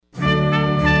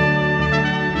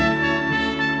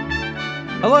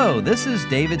Hello, this is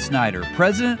David Snyder,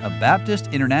 President of Baptist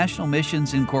International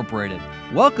Missions Incorporated,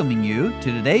 welcoming you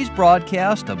to today's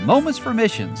broadcast of Moments for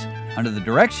Missions under the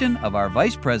direction of our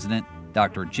Vice President,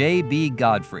 Dr. J.B.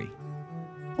 Godfrey.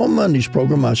 On Monday's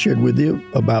program, I shared with you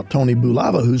about Tony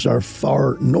Bulava, who's our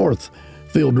Far North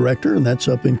Field Director, and that's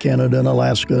up in Canada and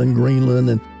Alaska and Greenland.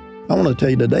 And I want to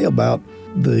tell you today about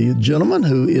the gentleman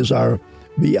who is our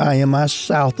BIMI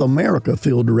South America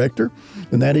Field Director,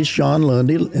 and that is Sean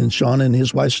Lundy. And Sean and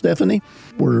his wife Stephanie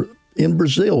were in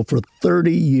Brazil for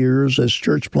 30 years as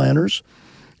church planters,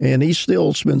 and he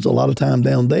still spends a lot of time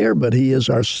down there, but he is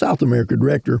our South America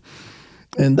Director.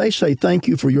 And they say thank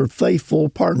you for your faithful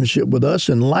partnership with us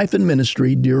in life and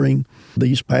ministry during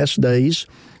these past days.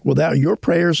 Without your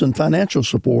prayers and financial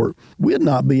support, we'd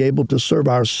not be able to serve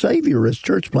our Savior as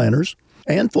church planters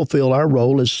and fulfill our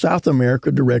role as South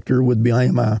America Director with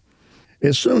BIMI.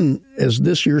 As soon as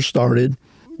this year started,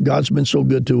 God's been so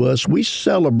good to us, we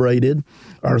celebrated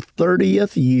our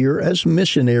 30th year as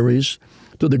missionaries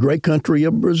to the great country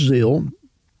of Brazil.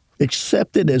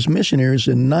 Accepted as missionaries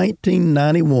in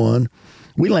 1991,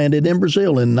 we landed in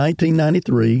Brazil in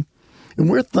 1993,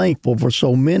 and we're thankful for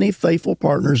so many faithful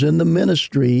partners in the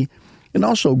ministry and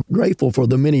also grateful for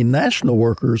the many national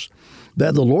workers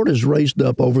that the Lord has raised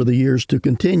up over the years to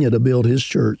continue to build His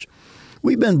church.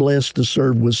 We've been blessed to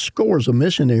serve with scores of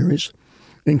missionaries,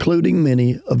 including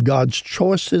many of God's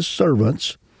choicest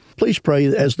servants. Please pray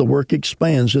as the work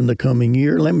expands in the coming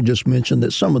year. Let me just mention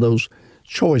that some of those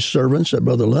choice servants that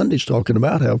Brother Lundy's talking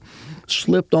about have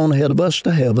slipped on ahead of us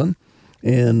to heaven,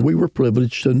 and we were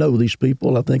privileged to know these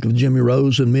people. I think of Jimmy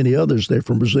Rose and many others there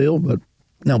from Brazil. But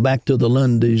now back to the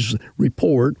Lundy's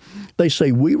report. They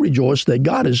say, we rejoice that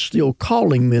God is still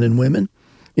calling men and women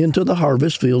into the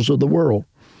harvest fields of the world.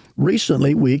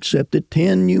 Recently, we accepted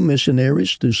 10 new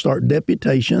missionaries to start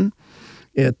deputation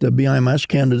at the BIMI's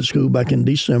Candidate School back in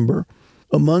December.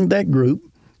 Among that group,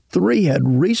 3 had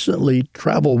recently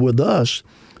traveled with us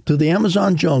to the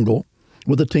Amazon jungle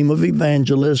with a team of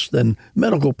evangelists and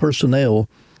medical personnel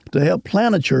to help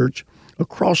plant a church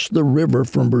across the river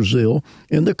from Brazil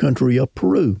in the country of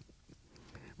Peru.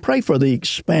 Pray for the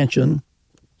expansion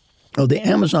of the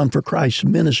Amazon for Christ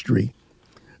ministry,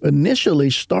 initially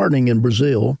starting in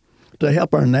Brazil to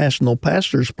help our national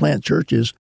pastors plant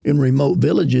churches in remote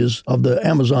villages of the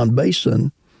Amazon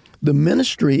basin. The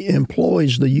ministry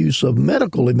employs the use of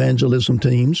medical evangelism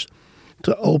teams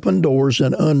to open doors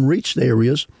in unreached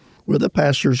areas where the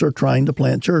pastors are trying to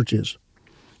plant churches.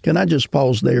 Can I just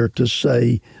pause there to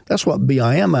say that's what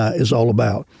BIMI is all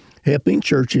about, helping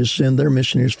churches send their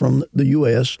missionaries from the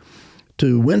U.S.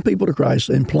 to win people to Christ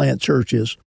and plant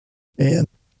churches. And,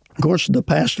 of course, the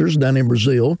pastors down in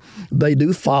Brazil, they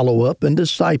do follow-up and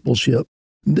discipleship.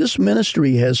 This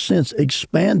ministry has since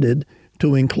expanded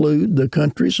to include the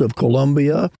countries of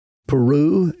Colombia,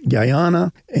 Peru,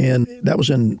 Guyana, and that was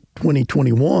in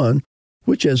 2021,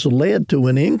 which has led to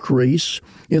an increase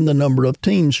in the number of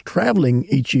teams traveling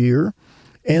each year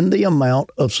and the amount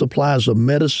of supplies of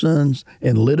medicines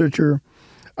and literature.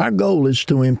 Our goal is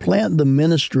to implant the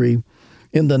ministry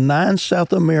in the 9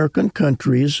 South American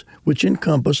countries which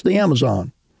encompass the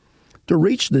Amazon. To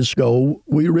reach this goal,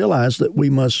 we realize that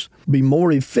we must be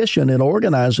more efficient in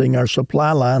organizing our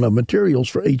supply line of materials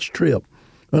for each trip.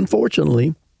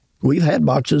 Unfortunately, we've had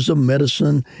boxes of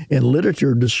medicine and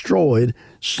literature destroyed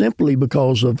simply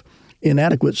because of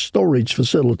inadequate storage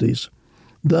facilities.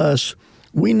 Thus,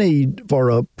 we need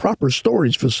for a proper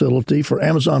storage facility for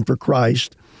Amazon for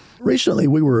Christ. Recently,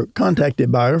 we were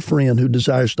contacted by a friend who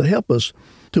desires to help us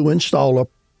to install a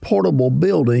portable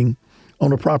building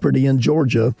on a property in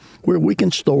Georgia where we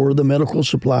can store the medical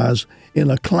supplies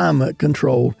in a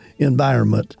climate-controlled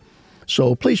environment.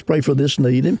 So please pray for this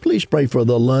need, and please pray for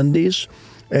the Lundys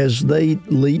as they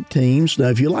lead teams. Now,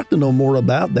 if you'd like to know more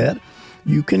about that,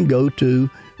 you can go to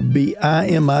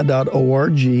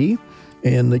bimi.org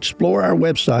and explore our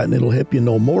website, and it'll help you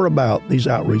know more about these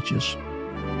outreaches.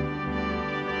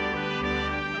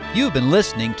 You've been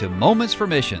listening to Moments for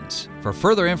Missions. For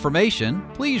further information,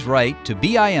 please write to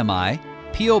BIMI,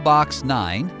 P.O. Box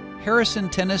 9, Harrison,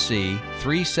 Tennessee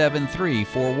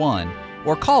 37341,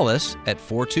 or call us at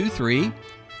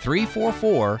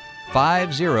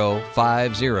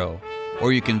 423-344-5050,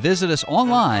 or you can visit us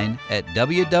online at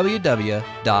www.bimi.org.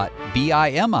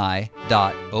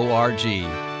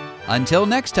 Until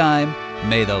next time,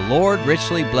 may the Lord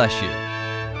richly bless you.